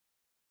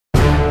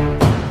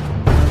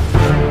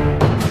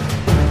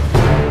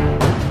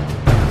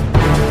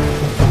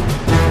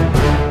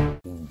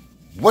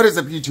What is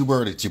up, YouTube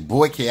world? It's your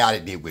boy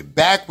Chaotic D. We're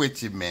back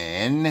with you,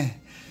 man.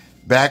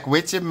 Back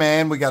with you,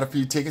 man. We got a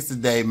few tickets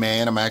today,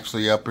 man. I'm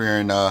actually up here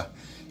in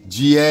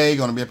GA.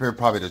 Gonna be up here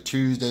probably the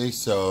Tuesday,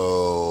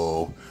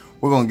 so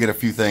we're gonna get a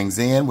few things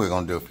in. We're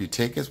gonna do a few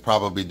tickets.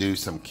 Probably do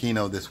some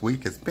Keno this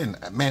week. It's been,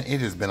 man, it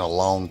has been a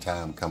long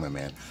time coming,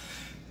 man.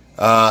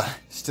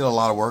 Still a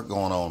lot of work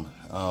going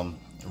on.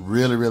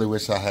 Really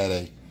wish I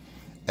had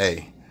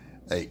a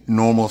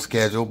normal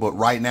schedule, but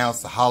right now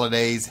it's the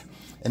holidays.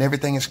 And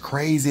everything is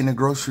crazy in the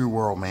grocery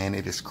world, man.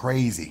 It is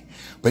crazy.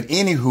 But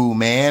anywho,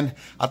 man,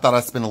 I thought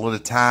I'd spend a little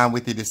time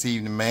with you this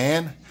evening,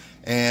 man.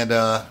 And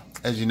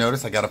as you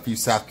notice, I got a few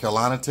South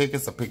Carolina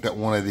tickets. I picked up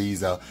one of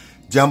these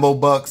Jumbo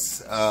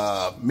Bucks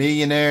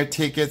millionaire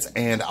tickets.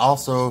 And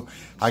also,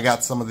 I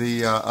got some of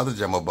the other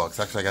Jumbo Bucks.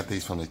 Actually, I got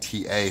these from the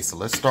TA. So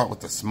let's start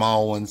with the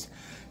small ones.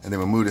 And then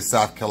we move to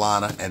South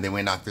Carolina, and then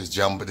we knock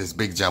this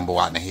big jumbo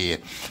out in the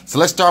head. So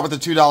let's start with the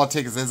 $2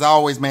 tickets. As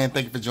always, man,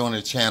 thank you for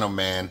joining the channel,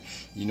 man.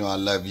 You know I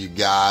love you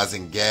guys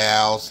and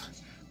gals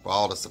for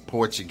all the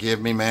support you give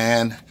me,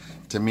 man.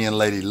 To me and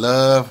Lady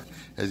Love.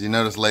 As you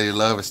notice, Lady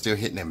Love is still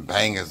hitting them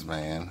bangers,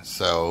 man.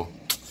 So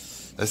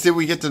let's see what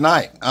we get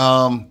tonight.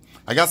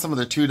 I got some of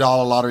the $2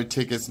 lottery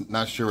tickets.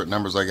 Not sure what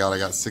numbers I got. I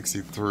got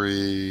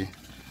 63,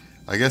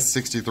 I guess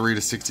 63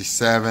 to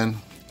 67.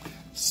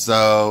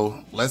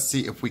 So let's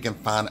see if we can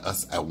find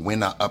us a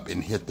winner up in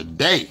here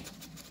today.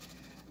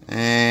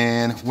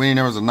 And winning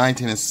numbers are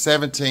 19 and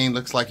 17.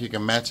 Looks like you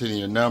can match any of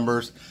your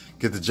numbers.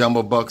 Get the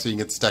Jumbo Bucks so you can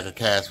get the stack of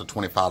cash for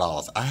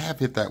 $25. I have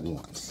hit that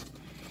once.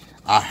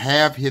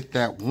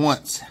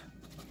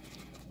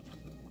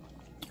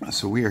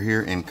 So we are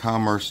here in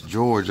Commerce,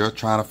 Georgia,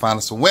 trying to find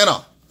us a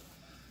winner.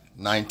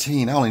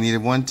 19. I only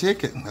needed one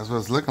ticket. That's what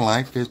it's looking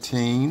like.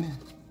 15,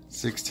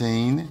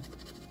 16,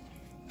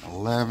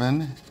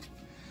 11,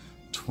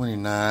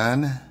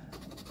 29,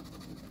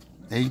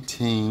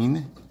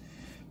 18,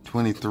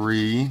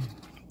 23,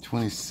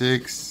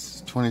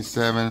 26,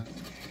 27,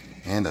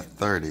 and a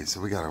 30. So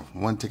we got a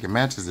one ticket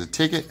match is a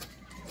ticket,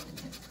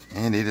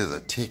 and it is a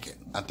ticket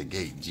out the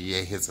gate.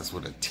 GA hits us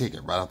with a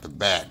ticket right off the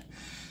bat.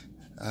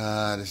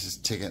 This is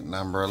ticket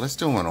number. Let's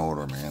do them in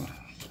order, man.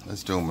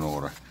 Let's do them in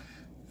order.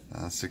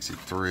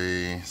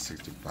 63,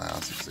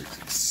 65, 66,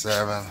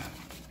 67.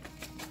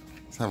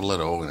 Let's have a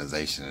little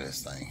organization of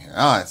this thing here.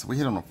 All right, so we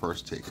hit on the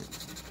first ticket.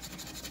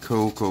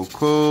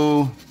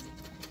 Cool.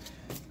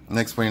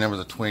 Next winning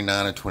numbers are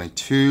 29 and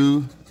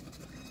 22,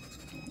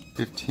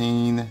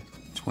 15,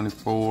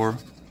 24,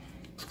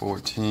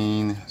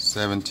 14,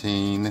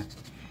 17,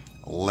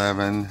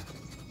 11,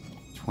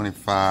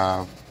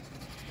 25,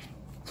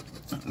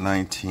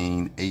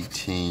 19,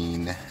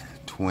 18,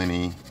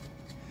 20,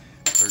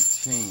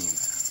 13.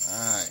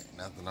 All right,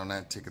 nothing on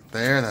that ticket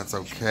there. That's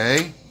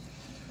okay.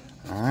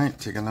 All right,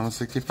 ticket number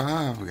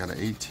 65. We got an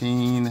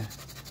 18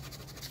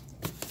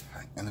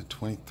 and a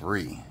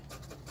 23.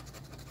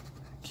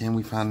 Can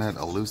we find that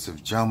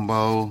elusive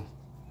jumbo?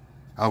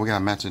 Oh, we got a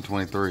matching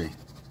 23.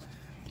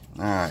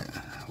 All right,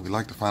 we'd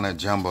like to find that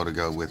jumbo to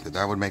go with it.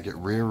 That would make it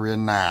real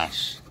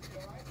nice.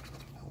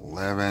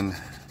 11,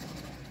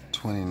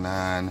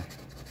 29,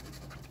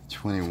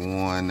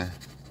 21,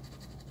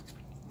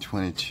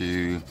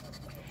 22,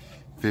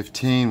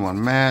 15.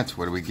 One match.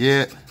 What do we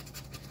get?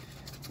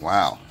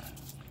 Wow.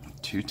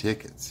 2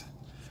 tickets.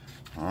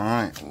 All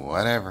right,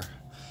 whatever.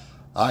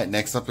 All right,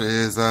 next up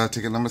is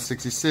ticket number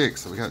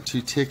 66. So we got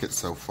 2 tickets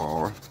so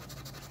far.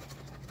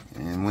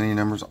 And winning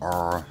numbers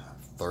are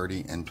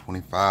 30 and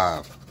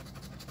 25.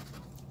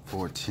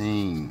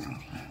 14,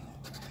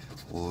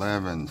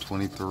 11,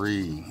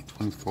 23,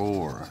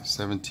 24,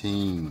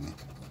 17,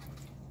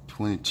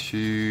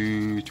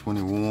 22,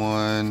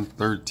 21,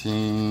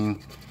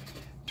 13,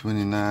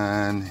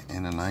 29,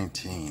 and a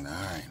 19. All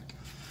right,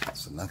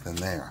 so nothing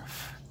there.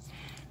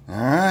 All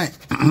right,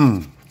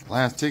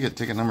 last ticket,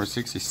 ticket number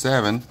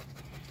 67.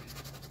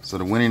 So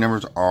the winning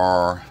numbers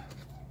are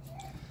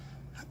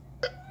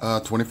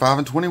 25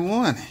 and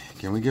 21.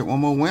 Can we get one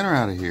more winner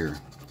out of here?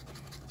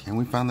 Can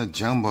we find the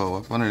jumbo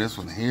up under this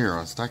one here?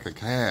 A stack of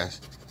cash.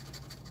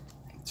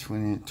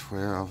 20,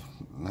 12,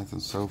 nothing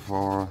so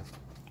far.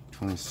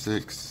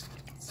 26,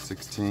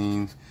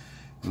 16,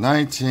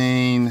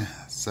 19,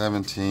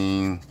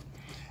 17,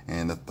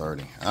 and a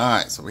 30. All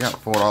right, so we got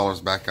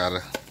 $4 back out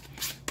of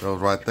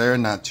those right there.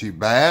 Not too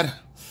bad.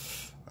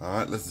 All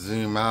right, let's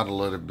zoom out a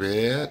little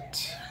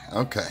bit.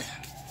 Okay.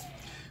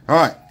 All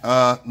right,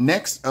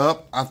 next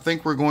up, I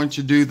think we're going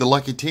to do the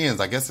Lucky 10s.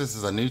 I guess this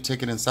is a new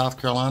ticket in South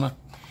Carolina.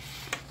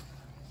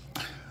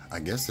 I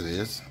guess it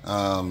is.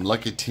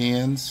 Lucky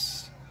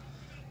 10s.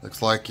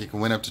 Looks like you can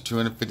win up to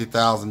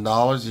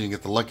 $250,000. You can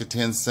get the Lucky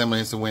 10 symbol,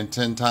 you can win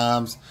 10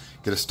 times.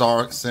 Get a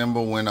star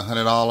symbol, win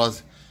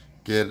 $100.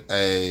 Get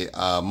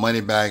a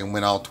money bag and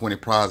win all 20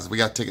 prizes. We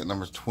got ticket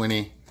numbers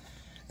 20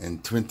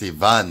 and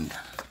 21.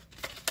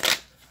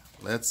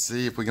 Let's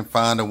see if we can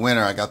find a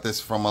winner. I got this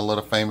from a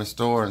little famous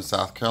store in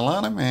South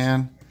Carolina,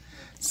 man.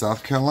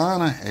 South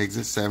Carolina,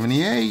 exit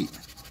 78.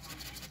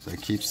 They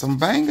keep some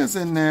bangers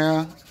in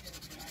there.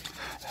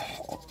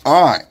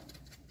 All right.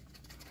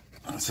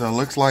 So it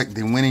looks like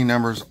the winning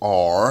numbers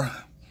are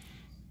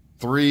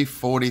 3,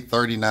 40,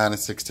 39, and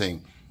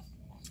 16.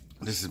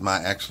 This is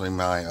actually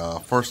my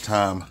first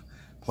time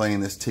playing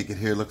this ticket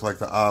here. Looks like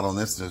the odd on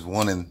this is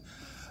 1 in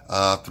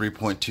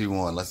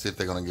 3.21. Let's see if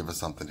they're going to give us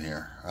something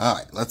here. All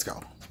right, let's go.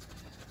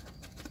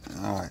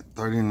 All right,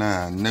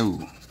 39, no.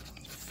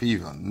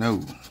 Fever,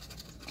 no.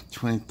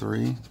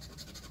 23,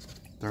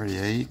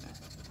 38,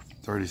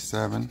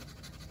 37,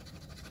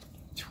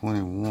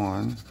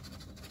 21,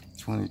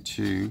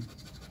 22,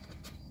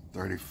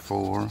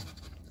 34,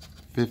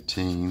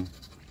 15,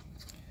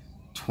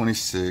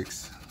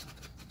 26,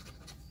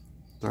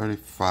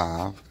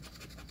 35,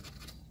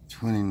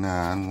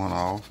 29, one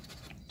off,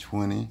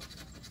 20,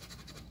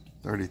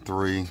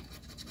 33,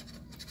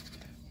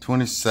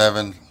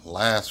 27,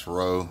 last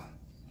row,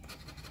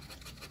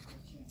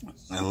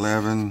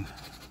 11,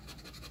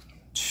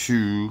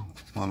 2,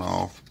 one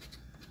off,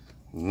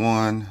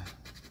 1,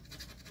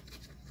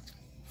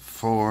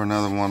 4,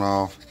 another one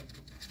off,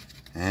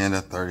 and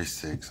a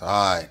 36. All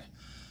right,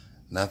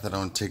 nothing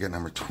on ticket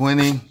number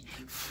 20.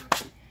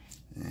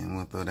 And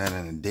we'll throw that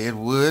in a dead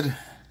wood.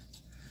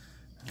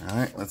 All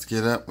right, let's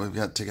get up. We've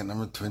got ticket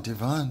number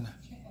 21.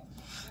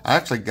 I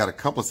actually got a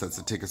couple sets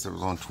of tickets that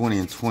was on 20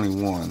 and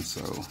 21.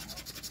 So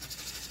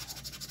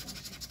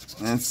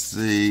let's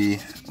see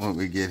what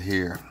we get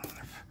here.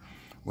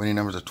 Winning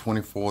numbers are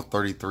 24,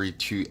 33,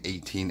 2,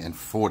 18, and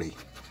 40.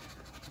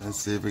 Let's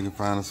see if we can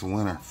find us a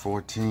winner.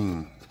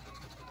 14,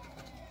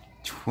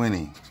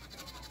 20,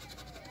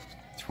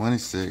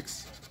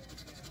 26,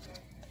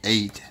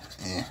 8,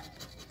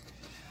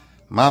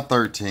 my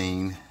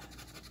 13,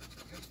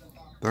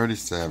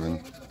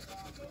 37,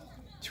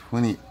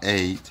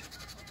 28,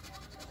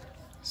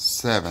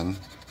 7,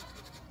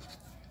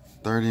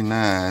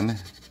 39,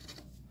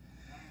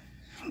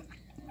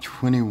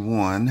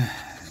 21,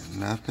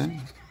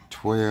 nothing,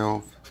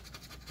 12,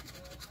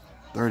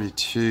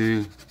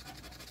 32,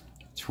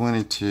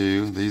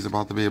 22, these are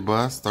about to be a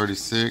bust,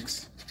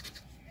 36,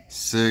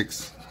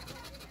 6,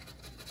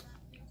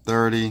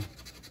 30,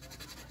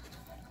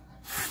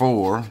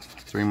 4,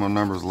 3 more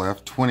numbers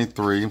left,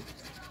 23,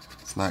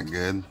 it's not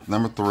good,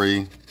 number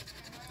 3,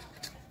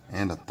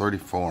 and a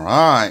 34. All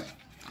right,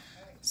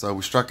 so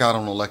we struck out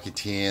on the lucky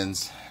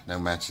 10s, no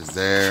matches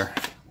there.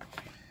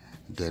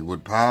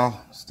 Deadwood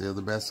pile, still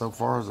the best so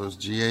far as those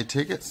GA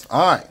tickets.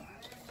 All right,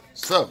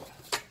 so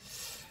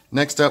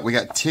next up we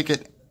got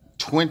ticket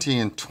 20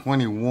 and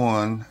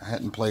 21. I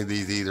hadn't played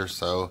these either,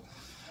 so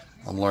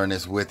I'm learning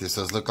this with you.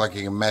 So it looks like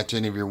you can match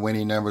any of your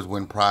winning numbers,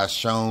 win prize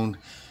shown,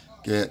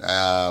 get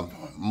a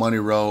money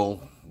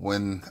roll,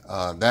 win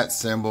that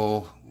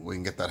symbol, we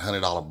can get that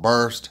 $100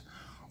 burst,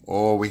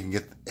 or we can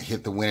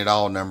hit the win it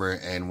all number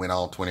and win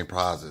all 20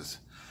 prizes.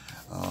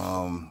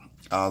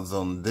 Odds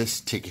on this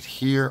ticket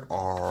here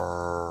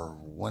are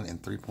 1 in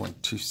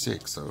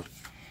 3.26. So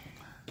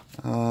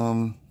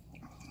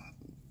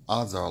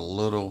odds are a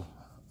little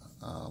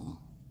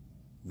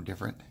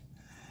different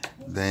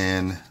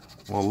than,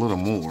 well, a little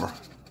more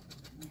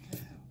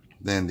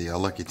than the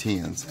lucky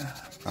 10s.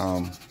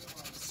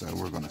 So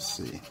we're going to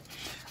see.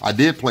 I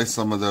did play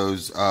some of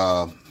those,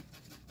 a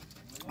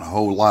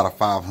whole lot of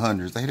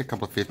 500s. They hit a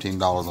couple of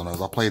 $15 on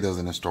those. I play those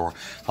in the store.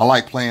 I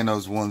like playing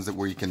those ones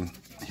where you can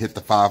hit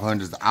the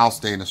 500s. I'll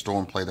stay in the store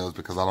and play those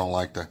because I don't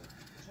like to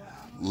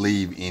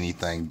leave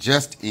anything,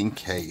 just in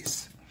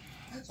case.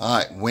 All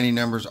right, winning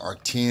numbers are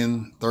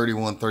 10,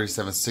 31,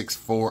 37, 6,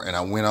 4, and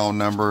our win all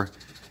number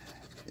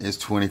is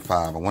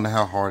 25. I wonder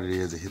how hard it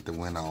is to hit the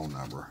win all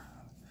number.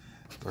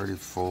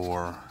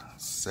 34,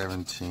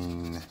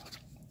 17,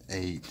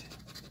 8,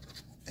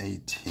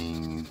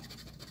 18,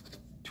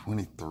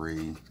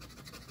 23,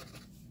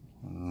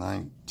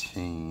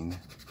 19,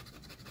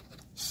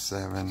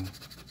 7,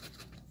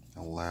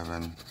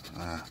 11,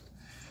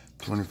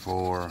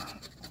 24,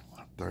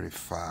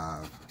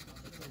 35,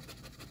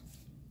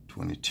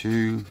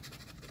 22,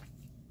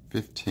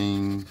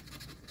 15,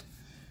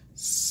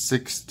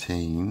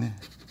 16,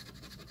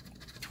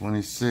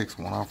 26,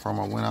 one off from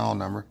my win all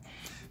number,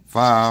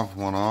 5,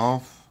 one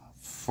off,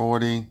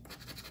 40,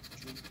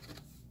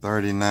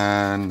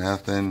 39,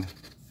 nothing,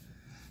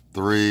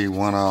 3,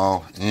 one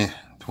off,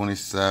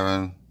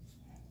 27,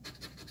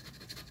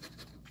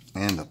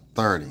 and a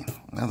 30,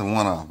 another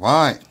one off.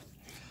 All right,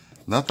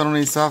 nothing on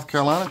these South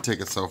Carolina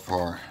tickets so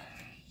far.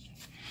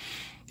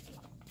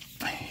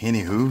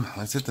 Anywho,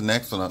 let's hit the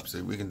next one up, see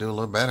if we can do a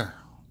little better.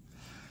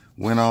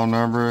 Win all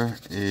number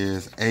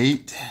is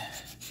 8,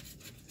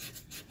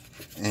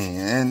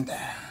 and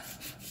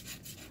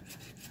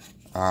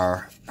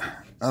our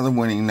other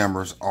winning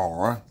numbers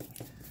are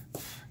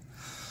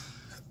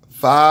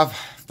 5,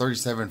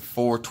 37,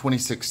 4,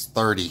 26,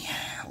 30.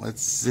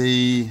 Let's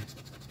see.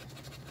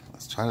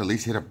 Let's try to at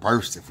least hit a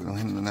burst. If we don't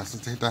hit it, let's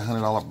hit that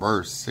 $100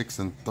 burst. 6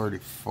 and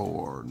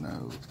 34,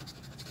 no.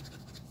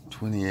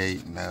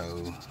 28,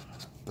 no.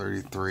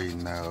 33,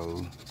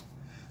 no.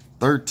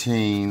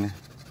 13,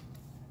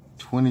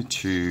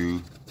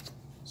 22,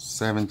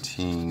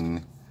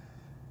 17,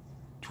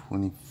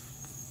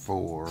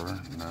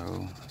 24,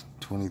 no.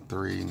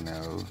 23,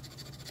 no.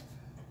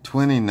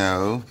 20,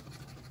 no.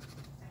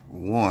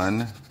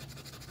 1,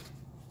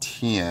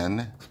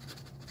 10,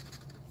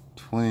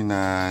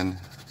 29,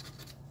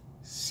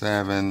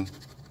 7,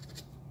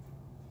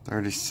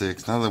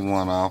 36. Another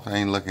one off.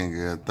 Ain't looking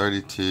good.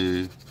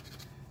 32,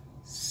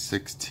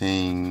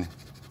 16,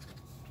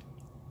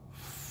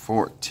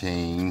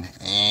 14,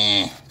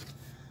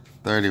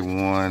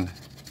 31,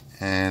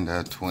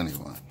 and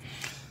 21.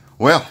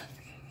 Well,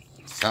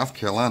 South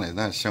Carolina is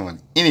not showing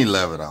any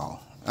love at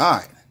all.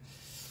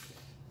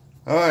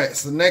 All right,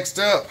 so next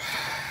up,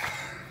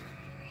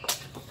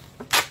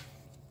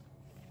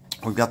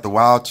 we've got the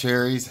Wild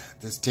Cherries.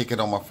 This ticket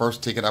on my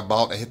first ticket I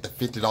bought, I hit the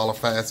 $50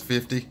 Fast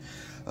 50.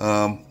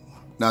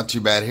 Not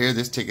too bad here.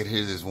 This ticket here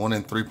is 1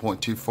 in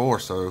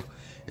 3.24, so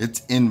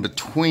it's in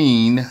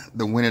between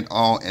the Win It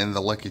All and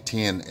the Lucky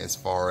 10 as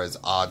far as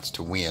odds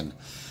to win.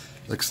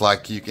 Looks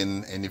like you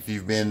can, and if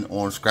you've been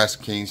on Scratch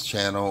the King's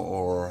channel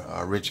or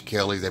Richard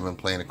Kelly's, they've been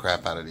playing the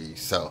crap out of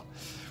these. So,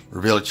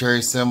 reveal a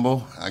cherry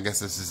symbol. I guess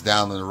this is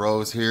down in the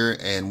rows here,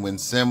 and win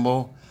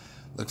symbol.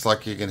 Looks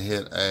like you can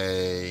hit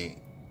a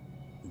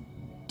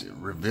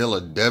reveal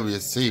a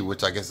WC,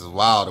 which I guess is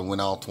wild, and win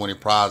all 20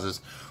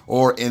 prizes.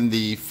 Or in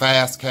the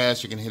fast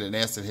cash, you can hit an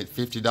S and hit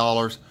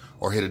 $50,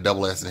 or hit a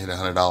double S and hit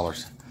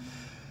 $100.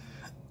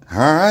 All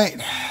right,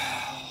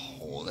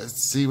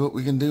 let's see what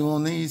we can do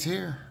on these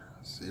here.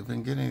 See if we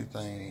can get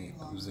anything.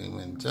 I'll zoom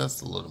in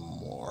just a little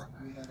more.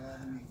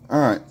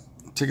 All right,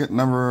 ticket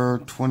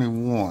number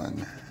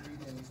 21.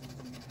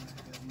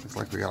 Looks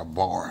like we got a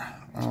bar.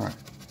 All right,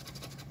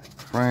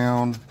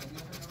 crown,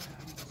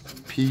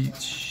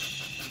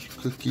 peach,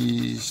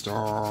 cookies,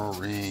 star,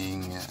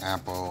 ring,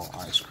 apple,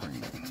 ice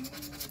cream.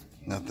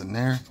 Nothing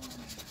there.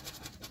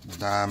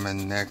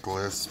 Diamond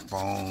necklace,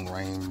 bone,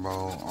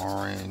 rainbow,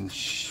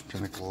 orange,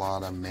 pina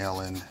colada,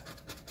 melon,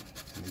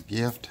 and a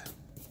gift.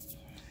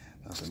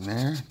 Nothing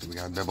there. Do we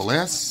got a double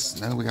S?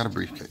 No, we got a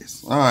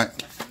briefcase. All right.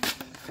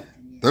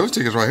 Those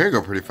tickets right here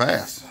go pretty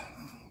fast.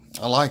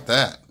 I like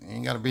that. You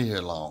ain't got to be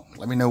here long.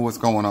 Let me know what's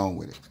going on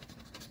with it.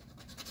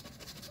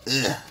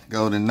 Yeah.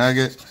 Golden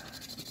nugget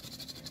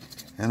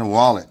and a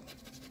wallet.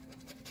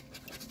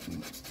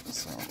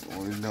 So what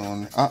are we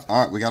doing? All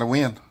right, we got a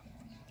win.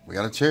 We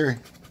got a cherry.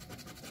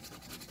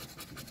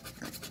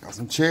 Got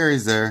some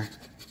cherries there.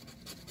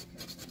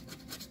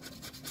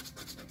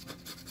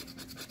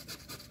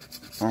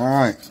 All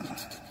right.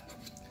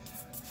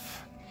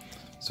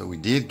 So we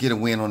did get a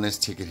win on this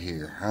ticket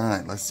here. All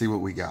right, let's see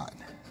what we got.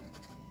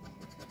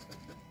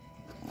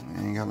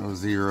 Ain't got no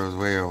zeros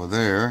way over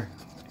there.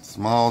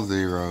 Small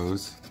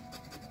zeros.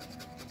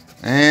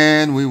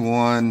 And we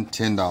won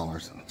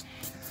 $10.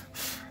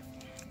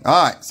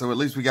 All right, so at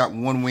least we got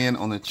one win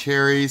on the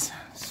cherries.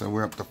 So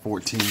we're up to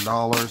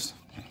 $14.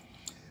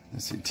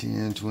 Let's see,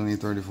 10, 20,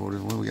 30, 40.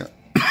 What do we got?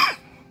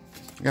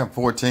 We got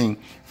 14.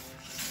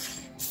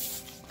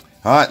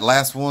 All right,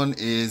 last one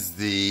is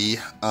the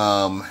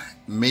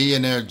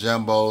Millionaire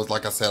Jumbos.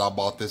 Like I said, I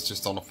bought this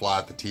just on the fly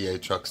at the TA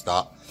truck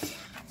stop.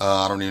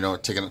 I don't even know,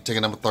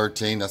 ticket number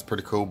 13. That's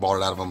pretty cool. Bought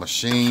it out of a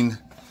machine.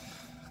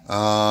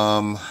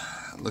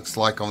 Looks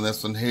like on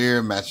this one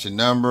here, match your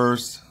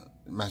numbers,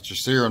 match your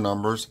serial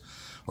numbers.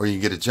 Or you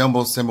can get a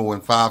jumbo symbol, win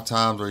 5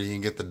 times, or you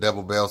can get the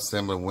double bell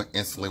symbol and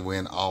instantly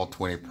win all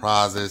 20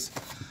 prizes.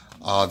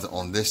 Odds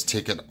on this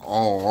ticket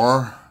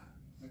are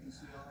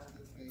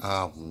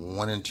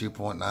 1 in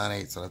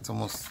 2.98, so that's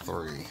almost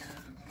 3.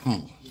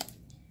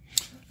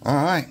 All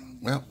right,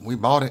 well, we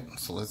bought it,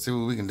 so let's see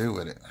what we can do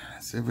with it.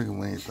 See if we can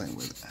win anything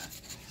with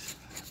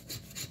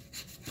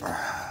it. All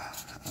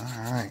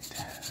right.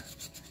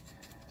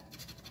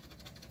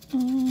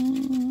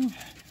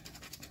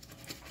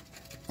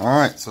 All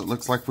right, so it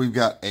looks like we've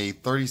got a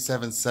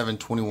 37, 7,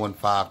 21,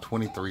 5,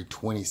 23,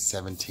 20,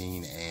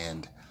 17,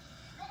 and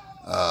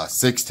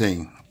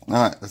 16. All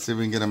right, let's see if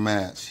we can get a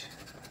match.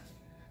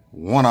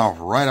 One off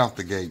right off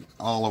the gate,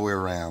 all the way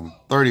around.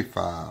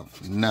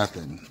 35,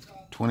 nothing.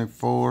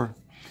 24,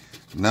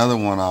 another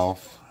one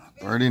off.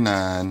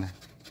 39,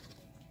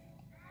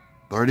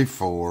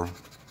 34,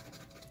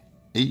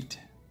 8.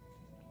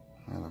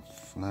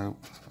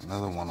 Nope,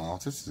 another one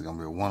off. This is going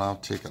to be a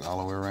one-off ticket all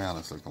the way around.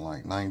 It's looking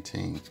like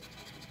 19.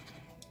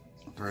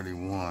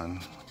 31,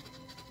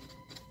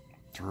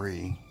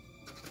 3,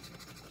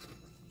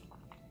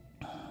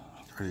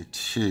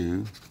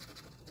 32,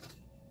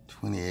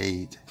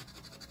 28,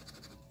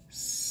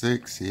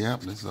 6,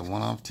 yep, this is a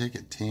one-off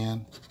ticket,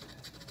 10,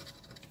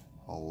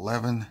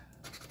 11,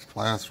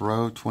 last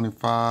row,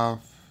 25,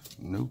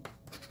 nope,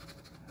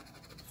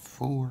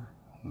 4,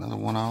 another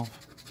one-off,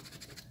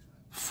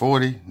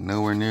 40,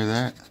 nowhere near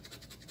that,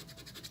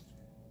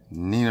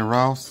 Nina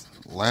Ross,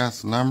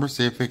 last number,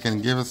 see if it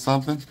can give us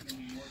something.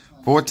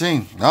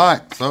 14. All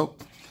right, so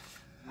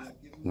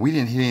we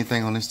didn't hit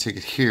anything on this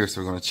ticket here, so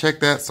we're going to check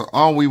that. So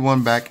all we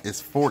won back is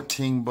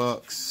 14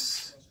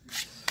 bucks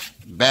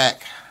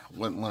back.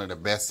 Wasn't one of the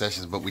best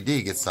sessions, but we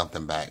did get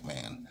something back,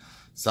 man.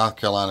 South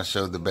Carolina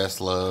showed the best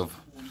love.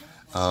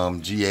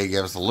 GA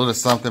gave us a little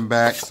something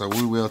back, so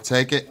we will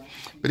take it.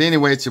 But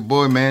anyway, it's your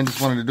boy, man. Just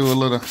wanted to do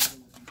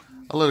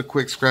a a little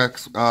quick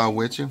scratch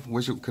with you.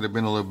 Wish it could have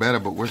been a little better,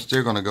 but we're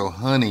still going to go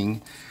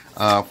hunting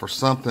for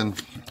something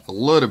a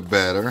little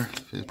better.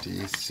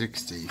 50,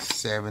 60,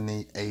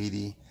 70,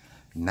 80,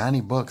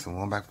 90 bucks and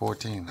one back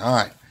 14. All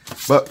right.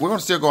 But we're going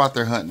to still go out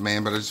there hunting,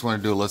 man. But I just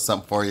want to do a little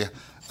something for you.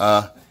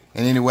 And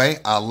anyway,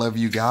 I love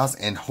you guys.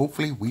 And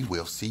hopefully we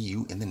will see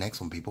you in the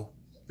next one, people.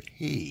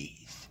 Peace.